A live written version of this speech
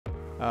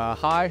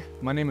Hi,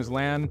 my name is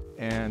Lan,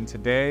 and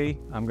today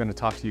I'm going to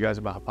talk to you guys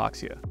about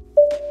hypoxia.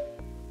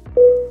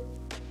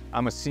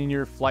 I'm a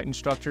senior flight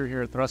instructor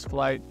here at Thrust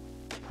Flight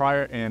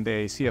and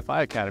a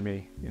CFI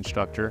Academy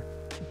instructor.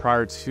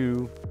 Prior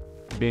to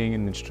being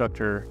an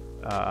instructor,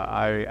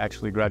 I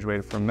actually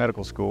graduated from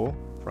medical school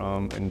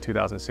in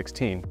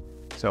 2016.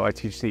 So I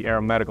teach the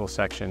aeromedical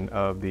section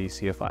of the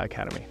CFI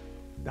Academy.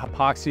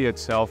 Hypoxia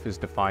itself is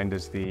defined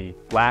as the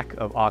lack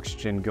of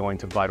oxygen going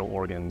to vital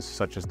organs,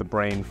 such as the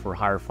brain for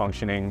higher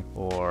functioning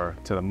or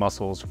to the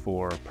muscles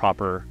for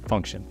proper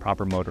function,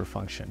 proper motor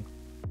function.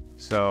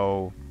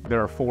 So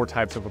there are 4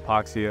 types of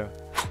hypoxia.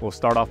 We'll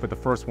start off with the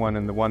first one,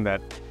 and the one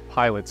that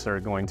pilots are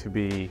going to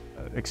be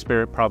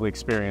probably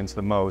experience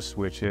the most,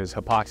 which is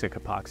hypoxic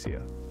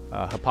hypoxia.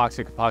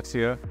 Hypoxic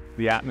hypoxia,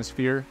 the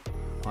atmosphere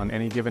on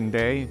any given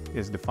day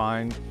is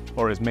defined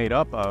or is made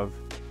up of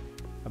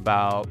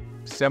about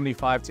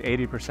 75 to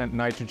 80%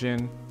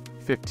 nitrogen,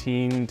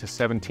 15 to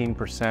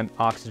 17%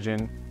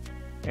 oxygen,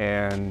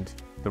 and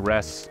the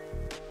rest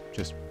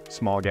just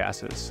small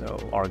gases, so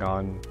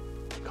argon,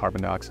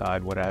 carbon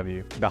dioxide, what have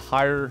you. The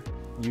higher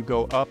you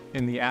go up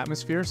in the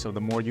atmosphere, so the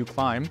more you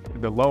climb,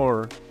 the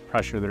lower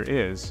pressure there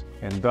is,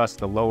 and thus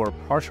the lower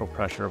partial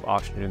pressure of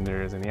oxygen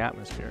there is in the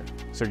atmosphere.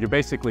 So you're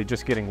basically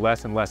just getting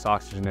less and less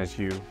oxygen as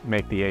you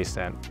make the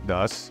ascent.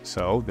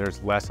 So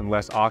there's less and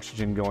less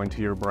oxygen going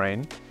to your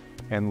brain,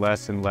 and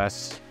less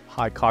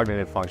high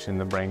cognitive function in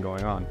the brain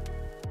going on,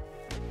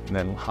 and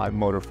then high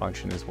motor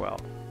function as well.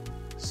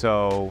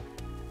 So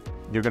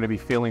you're going to be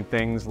feeling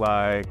things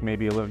like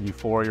maybe a little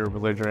euphoria or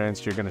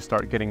belligerence. You're going to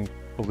start getting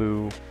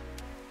blue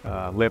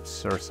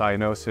lips or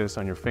cyanosis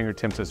on your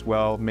fingertips as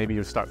well. Maybe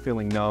you start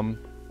feeling numb.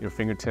 Your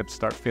fingertips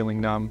start feeling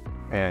numb,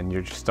 and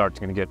you're just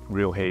going to get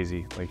real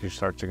hazy. Like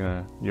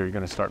you're going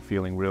to start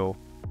feeling real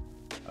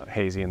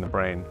hazy in the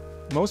brain.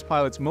 Most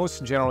pilots,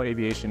 most general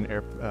aviation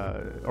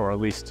or at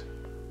least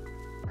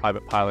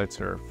private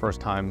pilots or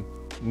first-time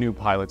new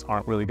pilots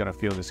aren't really going to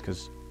feel this,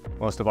 because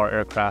most of our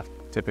aircraft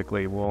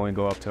typically will only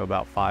go up to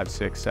about 5,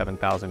 6,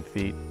 7,000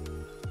 feet,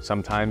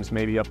 sometimes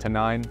maybe up to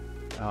 9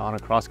 on a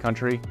cross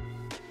country.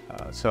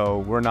 So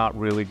we're not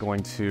really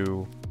going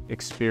to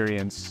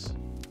experience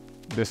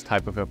this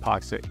type of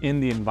hypoxia in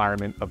the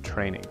environment of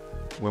training.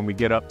 When we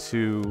get up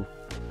to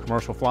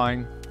commercial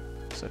flying,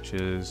 such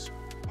as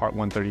Part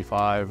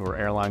 135 or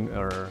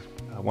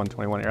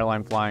 121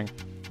 airline flying,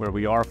 where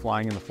we are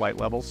flying in the flight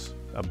levels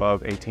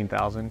above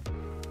 18,000,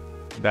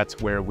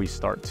 that's where we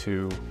start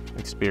to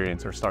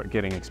experience or start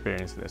getting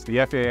experience of this.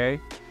 The FAA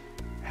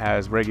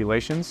has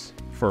regulations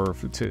for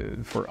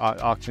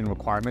oxygen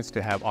requirements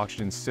to have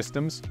oxygen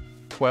systems,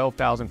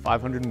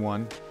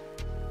 12,501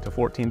 to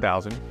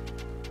 14,000.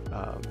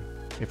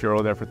 If you're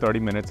over there for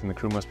 30 minutes, and the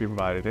crew must be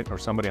provided it, or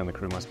somebody on the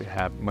crew must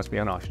be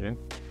on oxygen.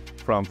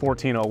 From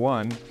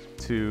 1401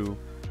 to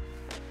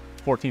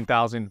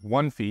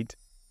 14,001 feet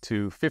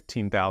to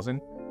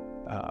 15,000,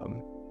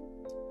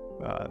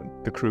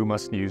 the crew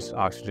must use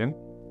oxygen.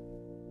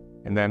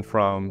 And then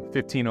from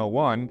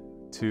 1501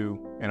 to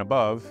and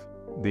above,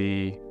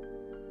 the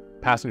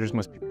passengers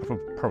must be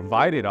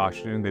provided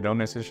oxygen. They don't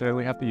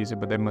necessarily have to use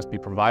it, but they must be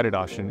provided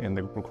oxygen, and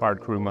the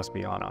required crew must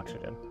be on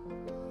oxygen.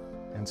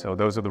 And so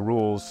those are the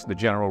rules, the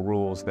general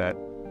rules that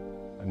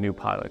new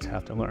pilots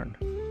have to learn.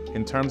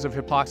 In terms of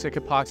hypoxic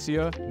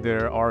hypoxia,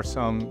 there are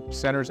some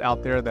centers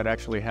out there that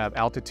actually have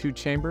altitude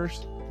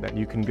chambers that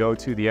you can go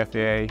to. The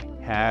FAA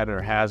had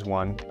or has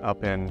one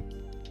up in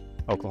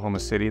Oklahoma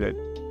City that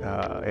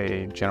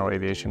a general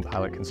aviation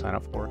pilot can sign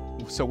up for.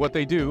 So what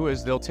they do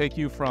is they'll take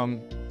you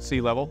from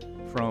sea level,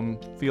 from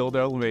field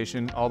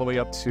elevation, all the way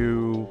up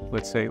to,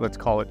 let's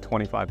call it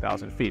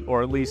 25,000 feet,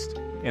 or at least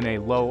in a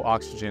low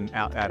oxygen,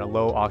 at a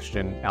low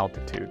oxygen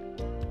altitude.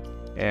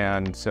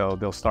 And so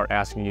they'll start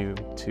asking you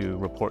to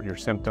report your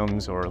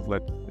symptoms, or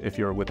if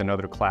you're with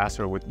another class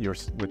or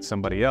with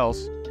somebody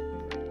else,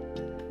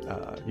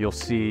 you'll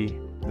see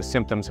the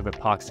symptoms of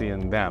hypoxia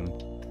in them.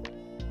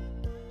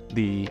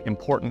 The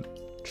important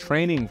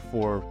training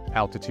for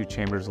altitude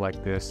chambers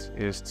like this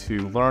is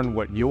to learn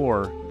what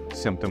your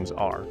symptoms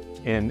are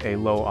in a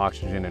low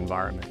oxygen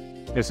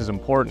environment. This is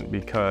important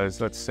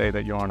because let's say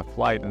that you're on a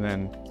flight, and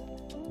then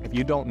if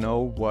you don't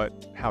know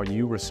how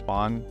you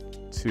respond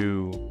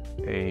to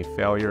a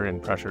failure in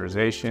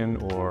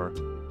pressurization or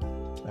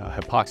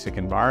a hypoxic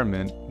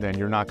environment, then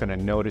you're not going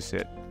to notice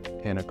it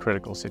in a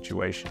critical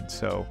situation.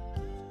 So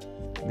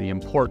the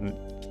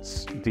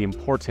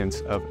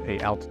importance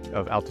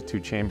of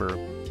altitude chamber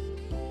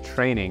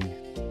training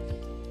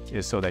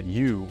is so that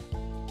you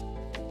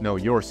know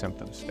your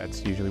symptoms.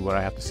 That's usually what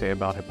I have to say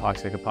about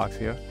hypoxic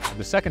hypoxia.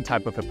 The second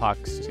type of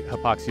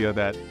hypoxia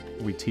that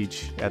we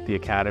teach at the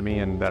academy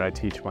and that I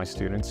teach my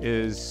students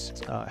is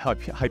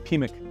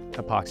hypemic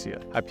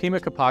hypoxia.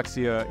 Hypemic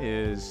hypoxia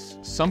is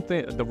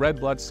something, the red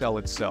blood cell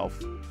itself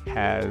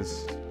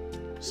has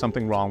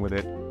something wrong with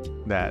it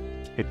that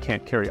it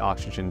can't carry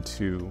oxygen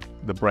to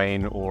the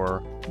brain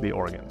or the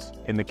organs.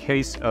 In the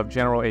case of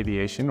general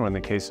aviation, or in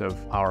the case of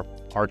our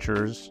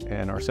Archers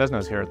and our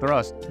Cessnas here at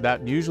Thrust,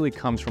 that usually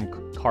comes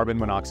from carbon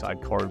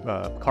monoxide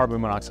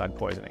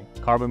poisoning.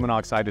 Carbon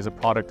monoxide is a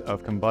product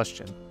of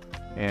combustion,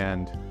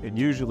 and it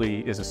usually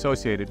is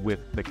associated with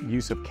the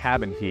use of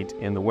cabin heat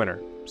in the winter.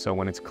 So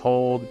when it's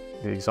cold,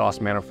 the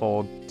exhaust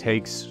manifold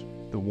takes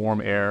the warm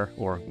air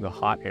or the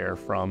hot air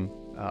from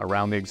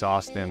around the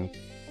exhaust and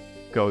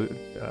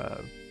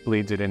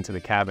bleeds it into the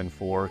cabin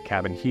for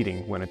cabin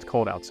heating when it's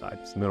cold outside.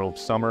 It's the middle of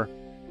summer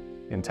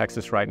in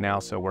Texas right now,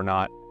 so we're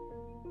not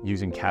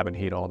using cabin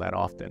heat all that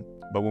often.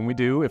 But when we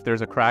do, if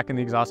there's a crack in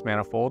the exhaust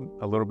manifold,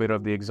 a little bit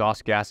of the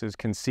exhaust gases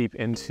can seep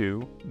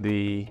into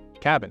the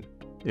cabin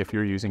if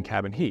you're using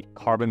cabin heat.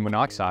 Carbon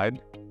monoxide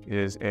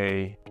is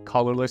a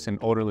colorless and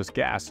odorless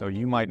gas, so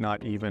you might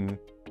not even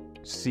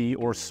see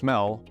or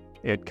smell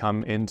it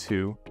come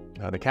into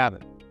the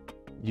cabin.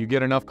 You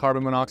get enough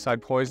carbon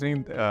monoxide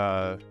poisoning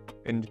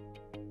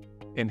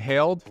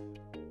inhaled,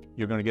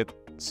 you're going to get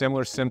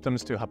similar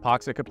symptoms to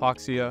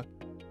hypoxia,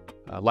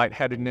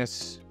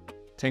 lightheadedness,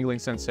 tingling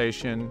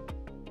sensation,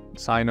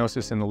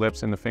 cyanosis in the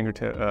lips and the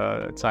fingertip,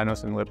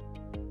 cyanosis in the lip,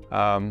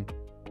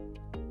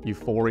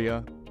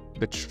 euphoria.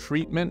 The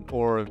treatment,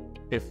 or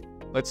if,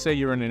 let's say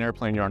you're in an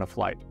airplane, you're on a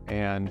flight,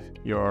 and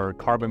your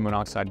carbon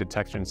monoxide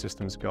detection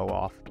systems go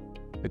off.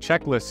 The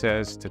checklist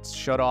says to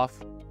shut off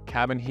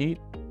cabin heat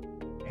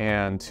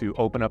and to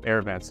open up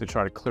air vents to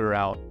try to clear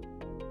out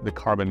the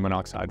carbon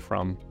monoxide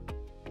from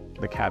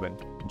the cabin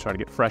and try to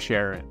get fresh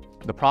air in.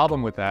 The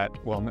problem with that,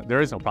 well,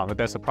 there is no problem.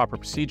 That's a proper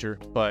procedure,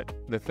 but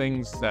the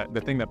thing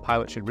that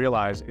pilots should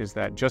realize is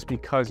that just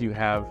because you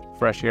have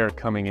fresh air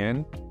coming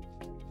in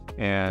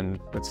and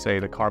let's say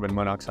the carbon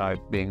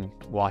monoxide being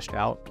washed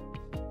out,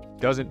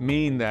 doesn't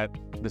mean that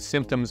the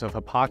symptoms of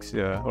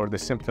hypoxia or the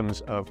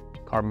symptoms of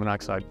carbon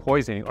monoxide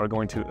poisoning are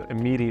going to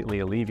immediately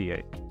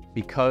alleviate,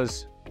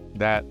 because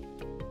the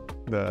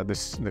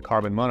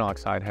carbon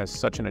monoxide has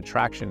such an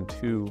attraction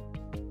to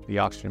the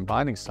oxygen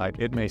binding site,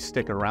 it may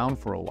stick around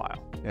for a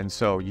while. And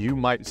so you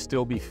might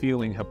still be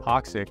feeling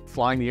hypoxic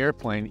flying the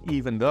airplane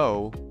even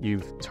though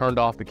you've turned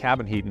off the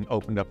cabin heat and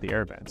opened up the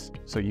air vents.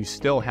 So you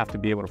still have to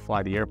be able to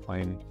fly the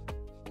airplane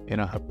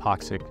in a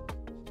hypoxic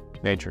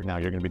nature. Now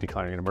you're going to be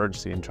declaring an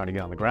emergency and trying to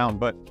get on the ground,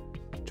 but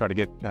try to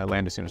get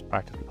land as soon as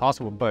practically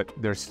possible. But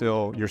you're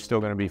still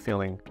going to be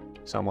feeling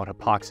somewhat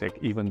hypoxic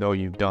even though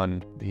you've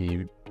done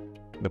the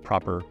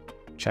proper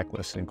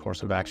checklist and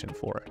course of action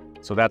for it.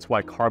 So that's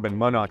why carbon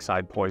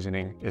monoxide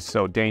poisoning is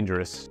so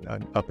dangerous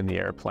up in the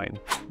airplane.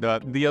 The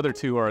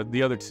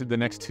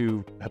next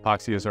two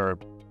hypoxias are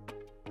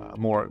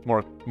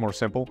more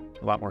simple,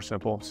 a lot more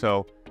simple.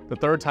 So the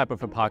third type of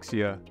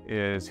hypoxia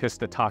is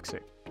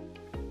histotoxic.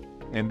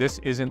 And this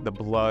isn't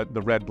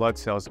the red blood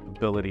cells'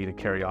 ability to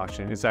carry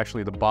oxygen. It's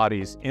actually the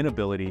body's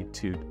inability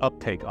to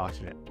uptake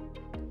oxygen.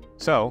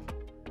 So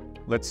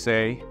let's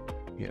say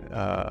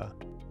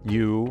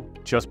you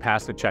just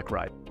passed a check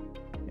ride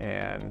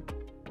and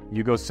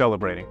you go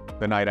celebrating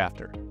the night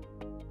after.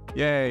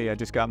 Yay, I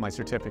just got my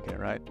certificate,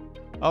 right?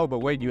 Oh, but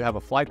wait, you have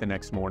a flight the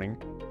next morning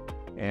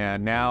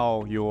and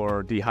now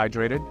you're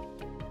dehydrated.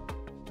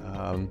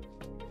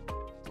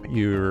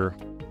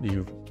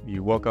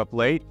 You woke up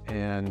late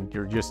and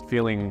you're just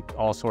feeling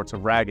all sorts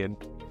of ragged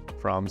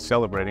from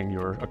celebrating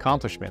your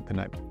accomplishment the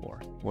night before.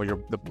 Well,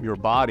 your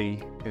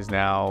body is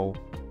now,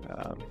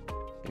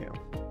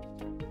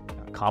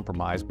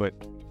 compromised, but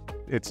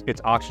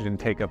its oxygen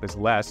take-up is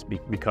less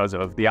because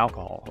of the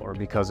alcohol or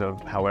because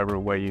of however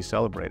way you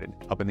celebrated.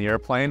 Up in the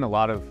airplane, a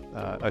lot of,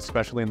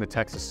 especially in the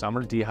Texas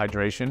summer,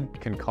 dehydration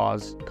can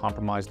cause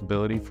compromised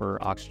ability for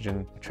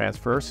oxygen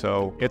transfer.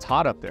 So it's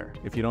hot up there.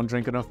 If you don't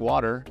drink enough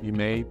water, you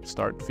may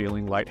start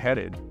feeling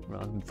lightheaded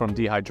from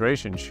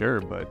dehydration, sure,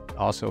 but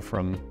also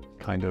from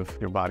kind of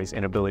your body's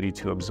inability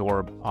to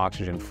absorb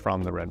oxygen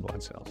from the red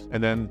blood cells.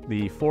 And then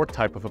the fourth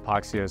type of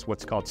hypoxia is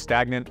what's called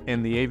stagnant.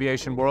 In the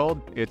aviation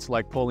world, it's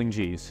like pulling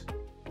G's.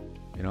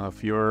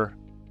 If you're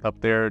up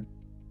there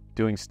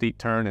doing steep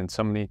turn and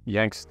somebody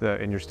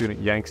your student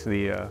yanks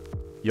the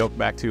yoke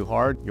back too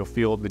hard, you'll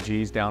feel the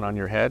G's down on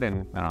your head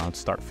and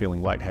start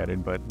feeling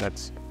lightheaded. But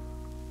that's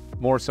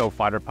more so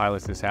fighter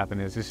pilots this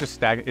happens. It's just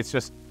stagnant. It's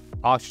just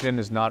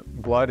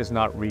blood is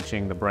not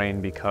reaching the brain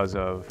because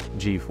of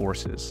G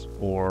forces,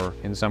 or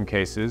in some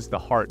cases, the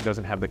heart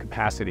doesn't have the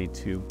capacity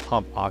to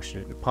pump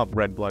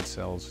red blood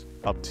cells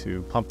pump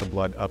the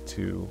blood up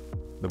to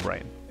the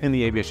brain. In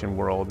the aviation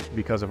world,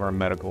 because of our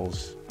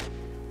medicals,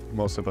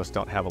 most of us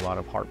don't have a lot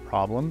of heart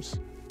problems.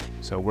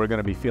 So we're going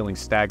to be feeling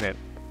stagnant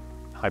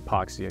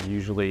hypoxia,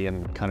 usually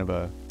in kind of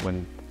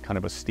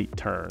a steep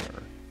turn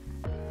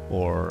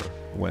or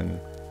when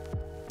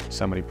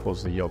somebody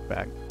pulls the yoke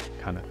back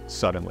kind of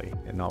suddenly,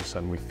 and all of a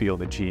sudden we feel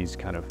the G's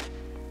kind of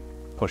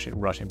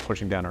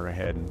pushing down our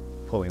head and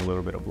pulling a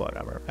little bit of blood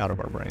out of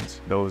our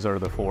brains. Those are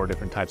the 4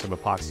 different types of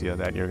hypoxia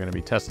that you're going to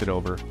be tested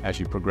over as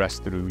you progress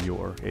through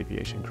your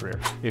aviation career.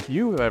 If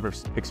you have ever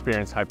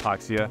experienced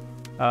hypoxia,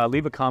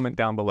 leave a comment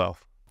down below.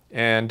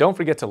 And don't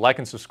forget to like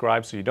and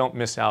subscribe so you don't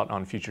miss out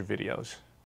on future videos.